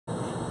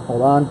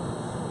Hold on.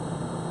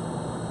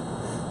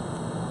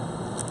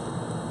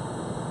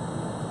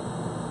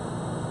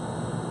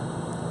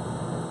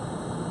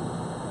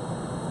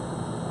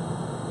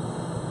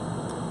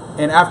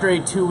 And after a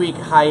 2-week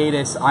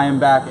hiatus, I am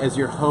back as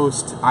your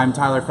host. I'm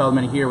Tyler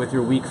Feldman here with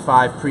your Week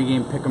 5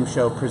 Pregame Pickem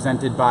show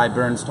presented by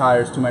Burns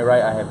Tires. To my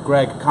right, I have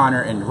Greg,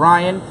 Connor, and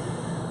Ryan.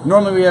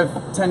 Normally we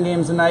have 10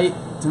 games a night.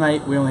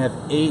 Tonight we only have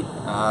 8.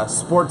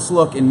 Sports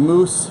Look and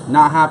Moose,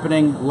 not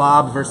happening.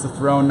 Lob versus the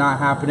Throne, not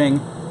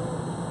happening.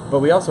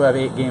 But we also have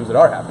 8 games that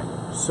are happening.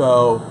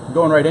 So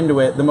going right into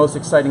it, the most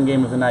exciting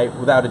game of the night,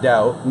 without a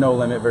doubt, No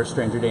Limit versus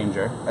Stranger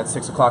Danger at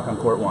 6 o'clock on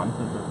Court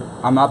 1.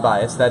 I'm not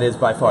biased. That is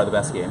by far the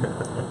best game.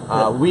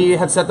 We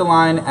have set the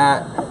line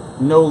at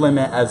No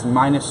Limit as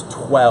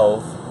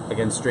 -12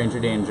 against Stranger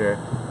Danger.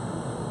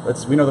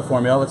 We know the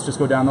formula. Let's just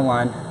go down the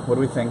line. What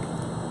do we think?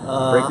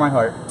 Break my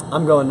heart.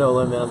 I'm going No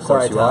Limit. I'm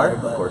sorry, Tyler,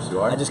 but of course you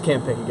are. I just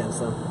can't pick against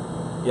them.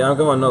 Yeah, I'm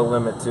going No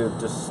Limit too.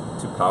 Just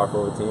too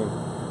powerful of a team.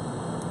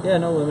 Yeah,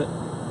 No Limit.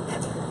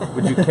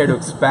 Would you care to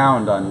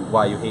expound on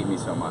why you hate me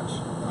so much?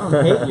 I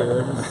don't hate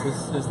you.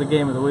 This is the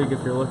game of the week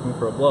if you're looking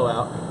for a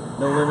blowout.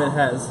 No Limit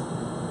has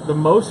the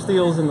most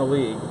steals in the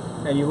league.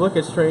 And you look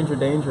at Stranger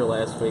Danger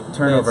last week.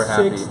 Turnover they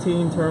had happy.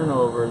 16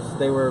 turnovers.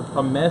 They were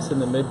a mess in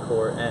the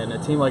midcourt, and a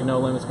team like No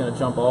Limit's going to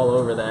jump all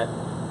over that.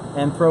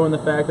 And throw in the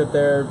fact that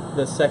they're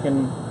the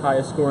second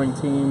highest scoring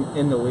team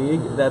in the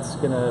league. That's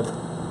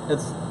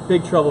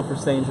big trouble for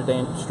Stranger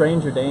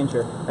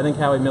Danger. I think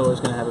Howie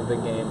Miller's going to have a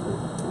big game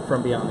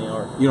from beyond the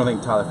arc. You don't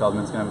think Tyler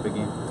Feldman's going to have a big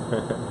game?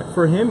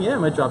 For him, yeah,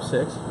 might drop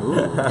 6. Ooh,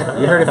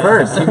 you heard it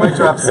first. He might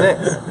drop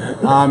 6.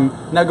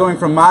 Now going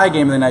from my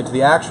game of the night to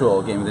the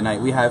actual game of the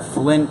night, we have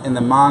Flint and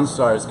the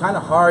Monstars. Kind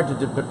of hard to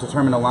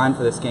determine a line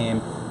for this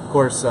game. Of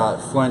course,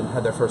 Flint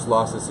had their first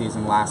loss this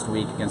season last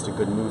week against a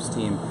good Moose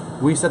team.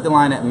 We set the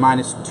line at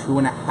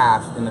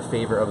 -2.5 in the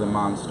favor of the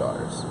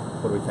Monstars.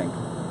 What do we think?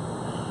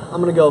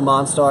 I'm going to go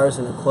Monstars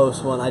in a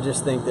close one. I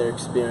just think their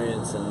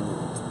experience and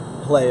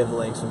play of the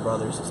Langston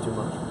brothers is too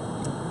much.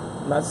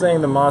 I'm not saying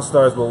the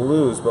Monstars will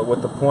lose, but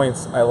with the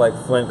points, I like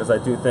Flint because I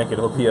do think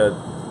it'll be a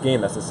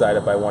game that's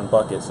decided by 1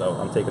 bucket, so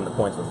I'm taking the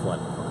points with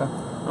Flint. Okay.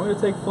 I'm going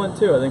to take Flint,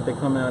 too. I think they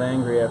come out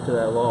angry after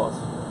that loss.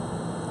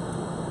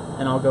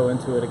 And I'll go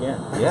into it again.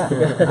 Yeah,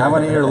 I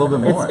want to hear a little bit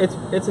more. It's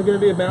going to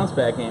be a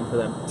bounce-back game for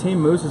them. Team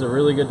Moose is a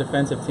really good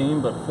defensive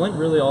team, but Flint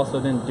really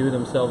also didn't do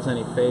themselves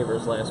any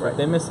favors last week.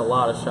 They missed a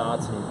lot of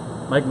shots.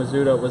 Mike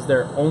Mazzuto was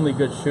their only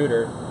good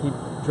shooter. He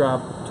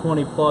dropped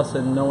 20-plus,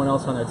 and no one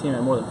else on their team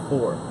had more than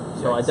 4.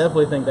 So I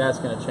definitely think that's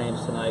going to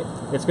change tonight.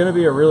 It's going to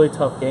be a really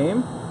tough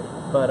game,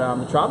 but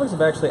the Tropics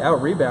have actually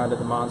out-rebounded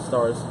the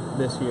Monstars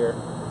this year.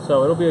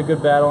 So it'll be a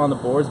good battle on the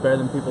boards, better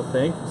than people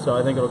think. So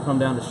I think it'll come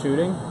down to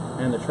shooting,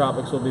 and the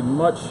Tropics will be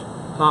much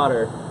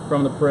hotter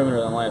from the perimeter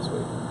than last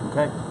week.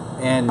 Okay.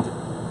 And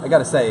I got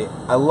to say,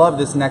 I love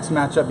this next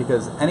matchup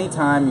because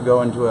anytime you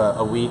go into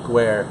a week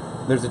where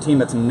there's a team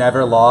that's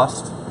never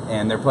lost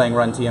and they're playing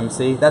Run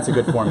TMC, that's a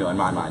good formula in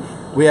my mind.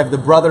 We have the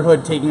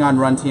Brotherhood taking on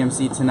Run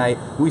TMC tonight.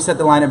 We set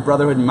the line at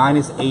Brotherhood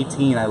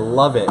 -18. I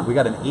love it. We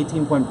got an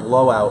 18-point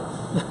blowout.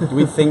 Do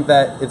we think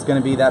that it's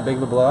going to be that big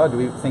of a blowout? Do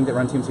we think that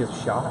Run TMC has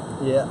a shot?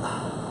 Yeah.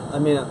 I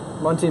mean,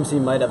 Run TMC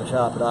might have a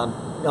shot, but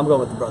I'm going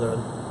with the Brotherhood.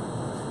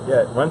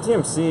 Yeah, Run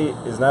TMC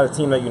is not a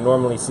team that you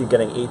normally see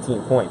getting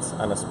 18 points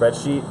on a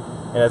spreadsheet.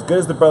 And as good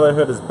as the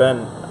Brotherhood has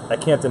been, I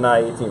can't deny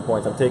 18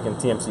 points. I'm taking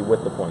TMC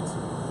with the points.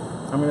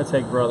 I'm going to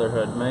take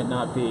Brotherhood. Might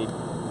not be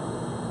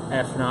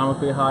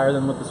astronomically higher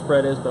than what the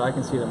spread is, but I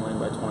can see them winning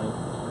by 20.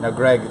 Now,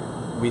 Greg,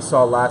 we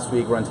saw last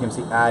week Run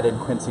TMC added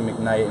Quincy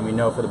McKnight, and we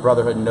know for the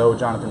Brotherhood, no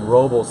Jonathan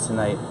Robles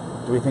tonight.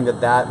 Do we think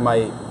that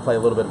might play a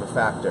little bit of a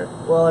factor?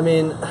 Well, I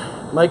mean,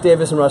 Mike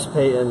Davis and Russ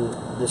Payton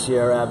this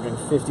year are averaging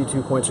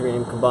 52 points a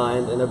game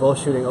combined, and they're both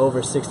shooting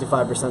over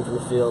 65% from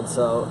the field.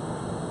 So,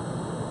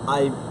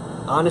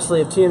 honestly,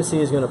 if TMC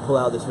is going to pull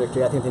out this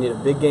victory, I think they need a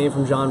big game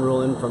from John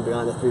Rulin from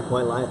behind the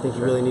three-point line. I think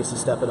he really needs to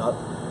step it up.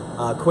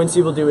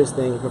 Quincy will do his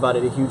thing. He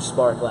provided a huge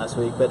spark last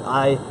week, but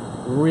I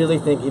really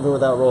think even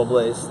without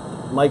Robles,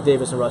 Mike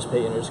Davis and Russ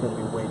Payton are just going to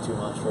be way too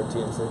much for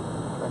TMC.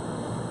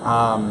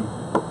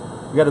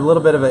 We got a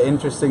little bit of an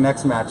interesting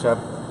next matchup.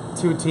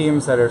 2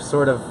 teams that are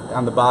sort of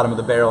on the bottom of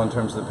the barrel in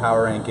terms of the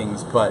power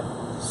rankings, but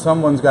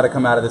someone's got to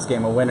come out of this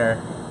game a winner.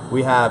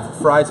 We have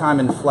Fry Time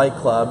and Flight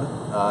Club,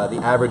 the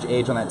average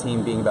age on that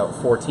team being about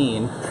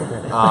 14.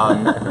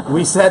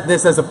 We set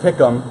this as a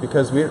pick'em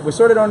because we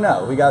sort of don't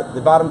know. We got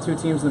the bottom 2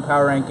 teams in the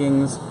power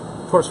rankings.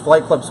 Of course,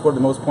 Flight Club scored the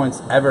most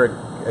points ever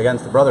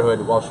against the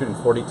Brotherhood while shooting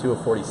 42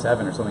 of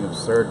 47 or something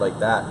absurd like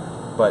that.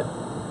 But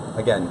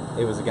again,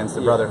 it was against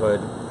the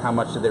Brotherhood. How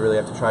much did they really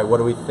have to try? What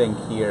do we think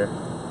here?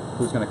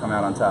 Who's going to come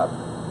out on top?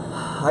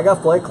 I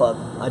got Flight Club.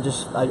 I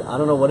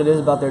don't know what it is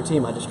about their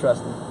team. I just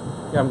trust them.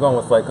 Yeah, I'm going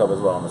with Flight Club as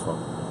well on this one.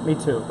 Me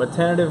too, but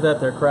tentative that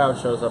their crowd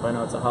shows up. I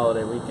know it's a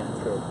holiday weekend.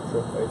 True,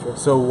 very true.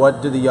 So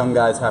what do the young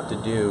guys have to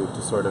do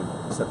to sort of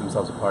set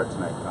themselves apart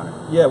tonight, Connor?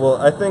 Yeah, well,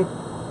 I think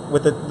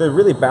with the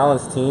really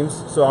balanced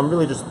teams, so I'm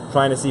really just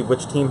trying to see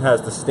which team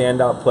has the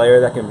standout player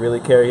that can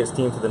really carry his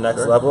team to the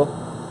next level.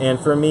 And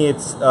for me,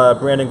 it's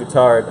Brandon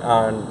Guittard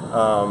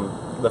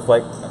on the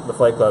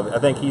Flight Club. I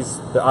think he's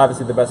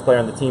obviously the best player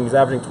on the team. He's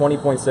averaging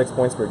 20.6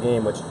 points per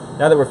game, which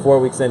now that we're 4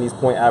 weeks in, these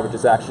point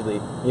averages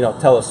actually,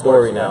 tell a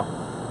story now.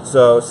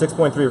 So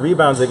 6.3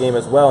 rebounds a game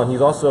as well, and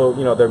he's also,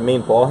 their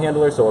main ball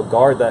handler, so a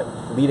guard that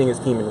leading his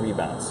team in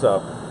rebounds.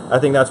 So I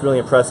think that's really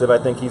impressive. I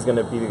think he's going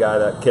to be the guy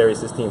that carries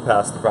his team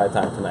past the pride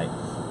time tonight.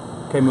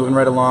 Okay, moving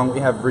right along, we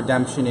have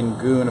redemption in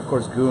Goon. Of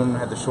course, Goon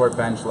had the short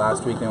bench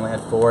last week. They only had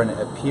 4, and it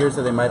appears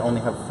that they might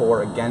only have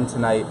 4 again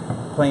tonight,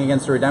 playing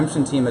against a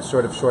redemption team that's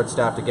sort of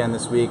short-staffed again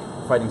this week,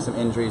 fighting some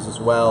injuries as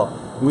well.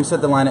 And we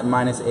set the line at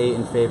 -8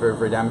 in favor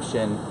of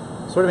redemption.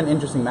 Sort of an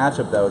interesting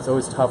matchup, though. It's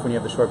always tough when you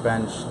have the short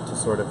bench to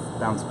sort of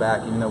bounce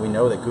back, even though we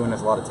know that Goon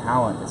has a lot of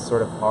talent. It's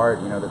sort of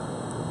hard, that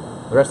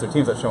the rest of their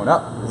teams have shown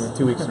up. This is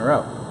 2 weeks in a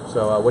row.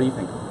 So what do you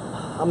think?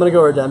 I'm going to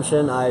go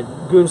redemption.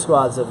 Goon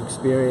squads have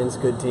experience,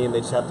 good team. They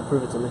just have to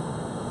prove it to me.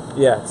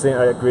 Yeah,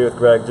 I agree with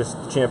Greg. Just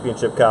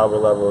championship caliber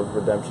level of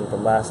redemption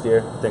from last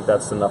year. I think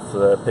that's enough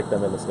to pick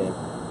them in this game.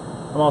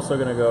 I'm also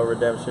going to go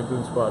redemption.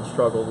 Goon squad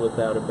struggled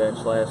without a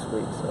bench last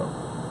week.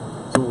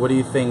 So what do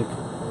you think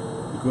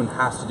Goon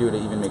has to do to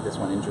even make this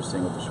one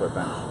interesting with the short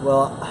bench?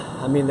 Well,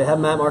 they have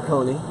Matt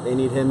Marconi. They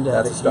need him to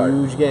have a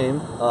huge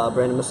game.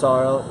 Brandon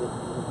Massaro.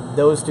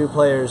 Those two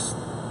players,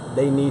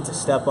 they need to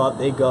step up.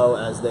 They go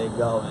as they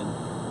go. And,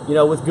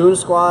 with Goon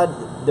Squad,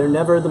 they're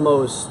never the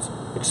most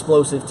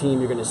explosive team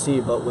you're going to see,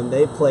 but when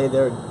they play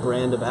their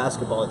brand of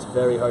basketball, it's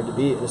very hard to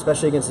beat, and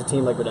especially against a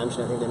team like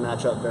Redemption. I think they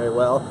match up very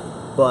well.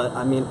 But,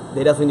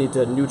 they definitely need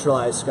to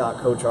neutralize Scott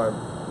Cochard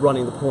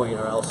running the point,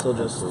 or else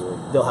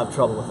they'll have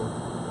trouble with him.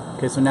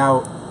 Okay, so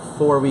now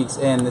 4 weeks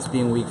in, this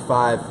being week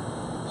 5,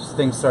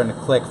 things starting to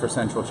click for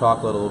Central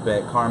Chocolate a little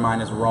bit.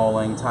 Carmine is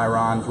rolling,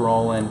 Tyron's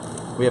rolling.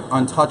 We have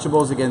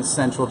untouchables against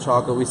Central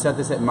Chocolate. We set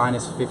this at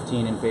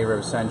 -15 in favor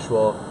of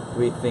Central. Do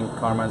we think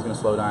Carmine's going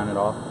to slow down at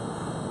all?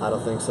 I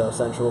don't think so.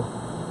 Central.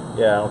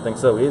 Yeah, I don't think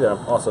so either. I'm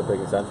also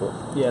picking Central.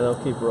 Yeah, they'll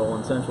keep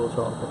rolling Central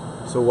Chocolate.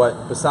 So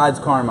besides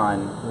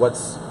Carmine,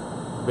 what's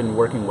been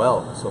working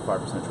well so far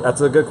for Central?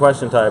 That's a good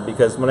question, Ty,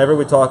 because whenever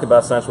we talk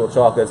about Central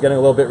Chocolate, it's getting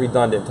a little bit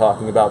redundant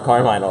talking about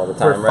Carmine all the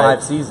time, for right?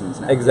 5 seasons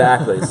now.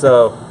 Exactly.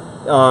 So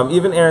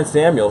even Aaron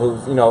Samuel,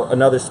 who's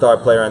another star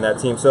player on that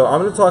team. So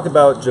I'm going to talk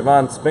about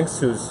Javon Spinks,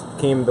 who's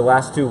came the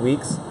last 2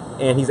 weeks,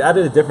 and he's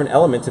added a different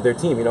element to their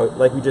team.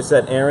 Like we just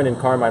said, Aaron and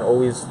Carmine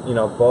always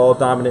ball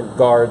dominant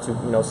guards who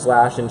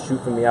slash and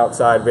shoot from the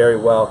outside very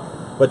well.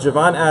 But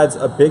Javon adds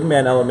a big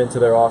man element to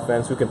their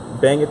offense who can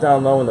bang it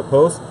down low in the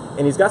post,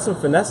 and he's got some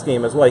finesse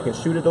game as well. He can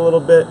shoot it a little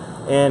bit,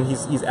 and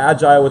he's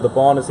agile with the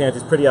ball in his hands.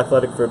 He's pretty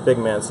athletic for a big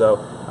man. So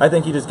I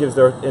think he just gives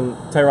and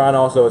Tyron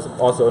also is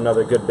also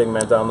another good big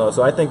man down low.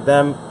 So I think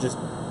them just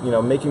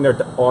making their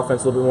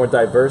offense a little bit more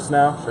diverse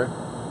now. Sure.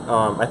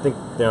 I think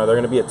they're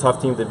going to be a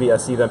tough team to beat. I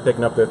see them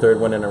picking up their 3rd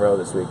win in a row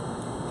this week.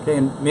 Okay,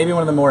 and maybe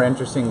one of the more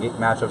interesting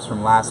matchups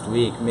from last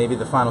week. Maybe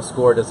the final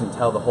score doesn't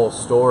tell the whole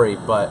story,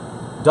 but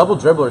Double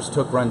Dribblers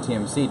took Run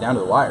TMC down to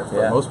the wire for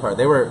the most part.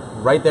 They were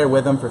right there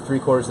with them for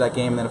 3/4 of that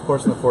game, and then of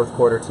course in the 4th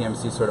quarter,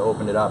 TMC sort of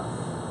opened it up.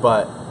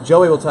 But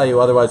Joey will tell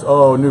you otherwise,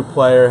 new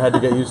player, had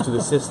to get used to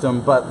the system.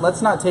 But let's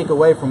not take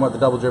away from what the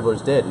Double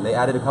Dribblers did. And they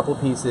added a couple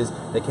pieces.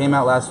 They came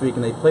out last week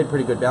and they played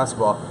pretty good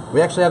basketball.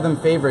 We actually have them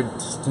favored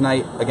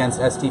tonight against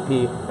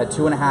STP at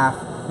 2.5,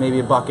 maybe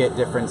a bucket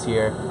difference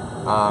here.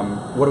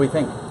 What do we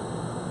think?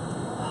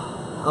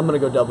 I'm going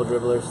to go Double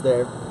Dribblers.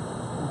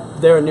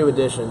 They're a new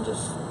addition.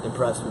 Just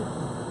impressed me.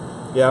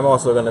 Yeah, I'm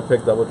also going to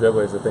pick Double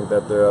Dribblers. I think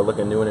that they're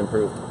looking new and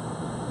improved.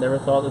 Never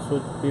thought this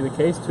would be the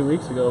case 2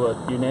 weeks ago,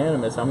 but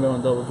unanimous. I'm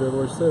going Double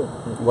Dribblers too.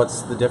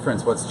 What's the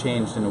difference? What's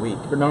changed in a week?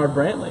 Bernard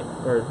Brantley,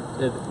 or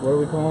what do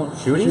we call him?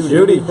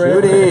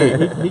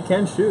 Shooty. He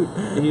can shoot.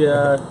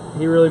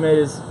 He really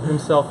made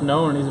himself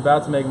known, and he's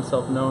about to make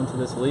himself known to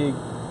this league,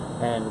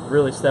 and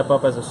really step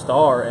up as a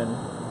star. And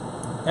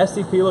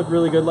STP looked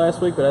really good last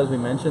week, but as we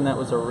mentioned, that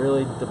was a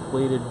really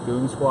depleted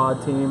Goon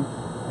Squad team.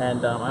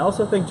 And I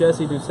also think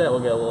Jesse Doucette will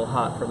get a little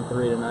hot from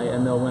 3 tonight,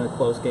 and they'll win a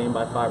close game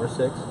by 5 or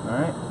 6. All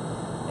right.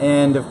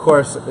 And, of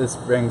course, this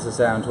brings us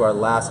down to our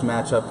last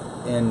matchup.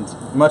 And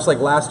much like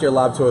last year,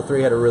 Lob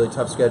 203 had a really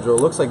tough schedule.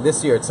 It looks like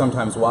this year it's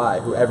sometimes Y,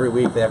 who every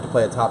week they have to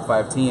play a top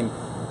 5 team.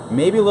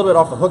 Maybe a little bit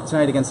off the hook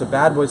tonight against a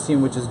Bad Boys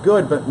team, which is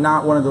good, but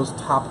not one of those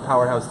top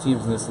powerhouse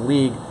teams in this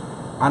league.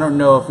 I don't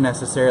know if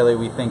necessarily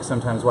we think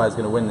sometimes Y is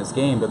going to win this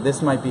game, but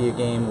this might be a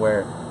game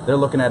where they're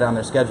looking at it on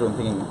their schedule and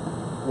thinking,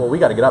 well, we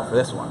got to get up for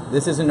this one.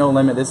 This isn't No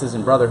Limit. This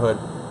isn't Brotherhood.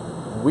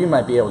 We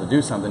might be able to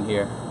do something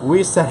here.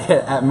 We set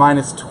it at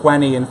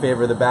 -20 in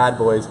favor of the Bad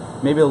Boys.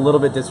 Maybe a little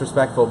bit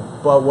disrespectful,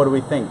 but what do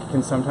we think?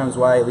 Can sometimes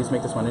Y at least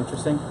make this one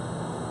interesting?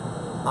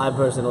 I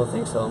personally don't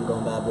think so. I'm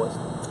going Bad Boys.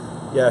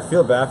 Yeah, I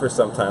feel bad for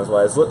sometimes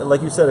why. It's,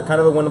 like you said, a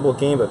kind of a winnable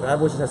game, but Bad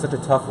Boys just had such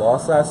a tough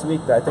loss last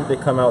week that I think they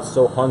come out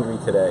so hungry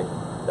today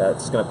that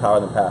it's going to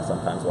power them past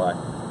sometimes. Why?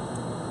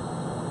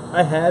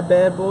 I had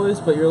Bad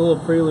Boys, but your little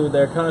prelude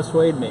there kind of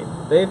swayed me.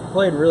 They've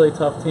played really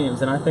tough teams,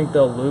 and I think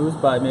they'll lose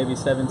by maybe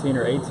 17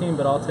 or 18,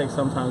 but I'll take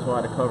sometimes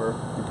Y to cover.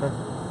 Okay.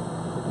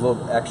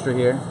 little extra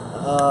here?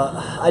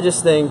 I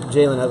just think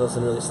Jalen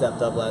Edelson really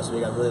stepped up last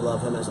week. I really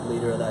love him as a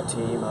leader of that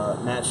team.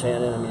 Matt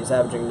Shannon, I mean, he's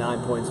averaging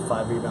 9 points and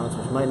 5 rebounds,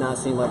 which might not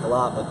seem like a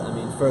lot, but I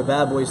mean, for a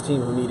Bad Boys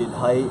team who needed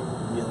height,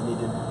 really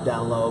needed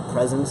down low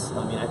presence,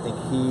 I mean, I think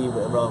he,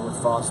 along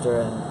with Foster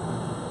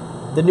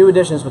and the new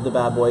additions with the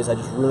Bad Boys, I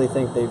just really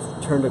think they've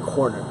turned a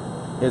corner.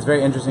 It's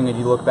very interesting if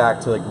you look back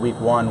to like week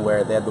 1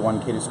 where they had the one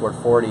kid who scored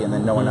 40 and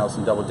then no one else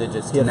in double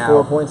digits. He had now,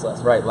 4 points last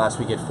week. Right, last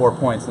week he had 4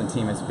 points and the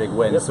team has a big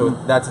win. Yep. So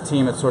that's a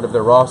team that sort of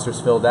their roster's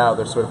filled out.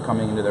 They're sort of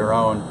coming into their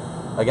own.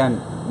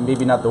 Again,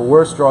 maybe not the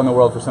worst draw in the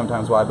world for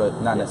sometimes why,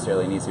 but not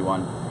necessarily an easy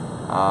one.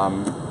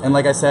 And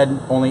like I said,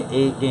 only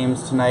 8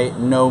 games tonight.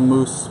 No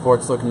Moose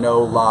Sportsbook,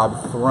 no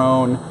lob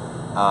thrown.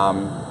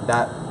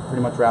 That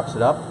pretty much wraps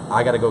it up.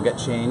 I got to go get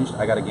changed.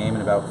 I got a game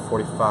in about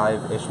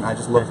 45-ish. I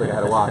just looked like I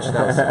had to watch.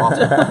 That was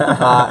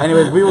awesome.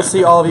 Anyways, we will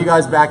see all of you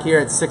guys back here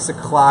at 6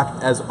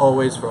 o'clock, as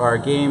always, for our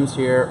games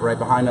here right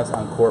behind us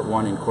on Court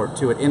 1 and Court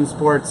 2 at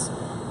InSports.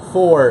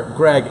 For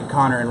Greg,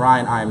 Connor, and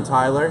Ryan, I am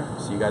Tyler.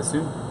 See you guys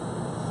soon.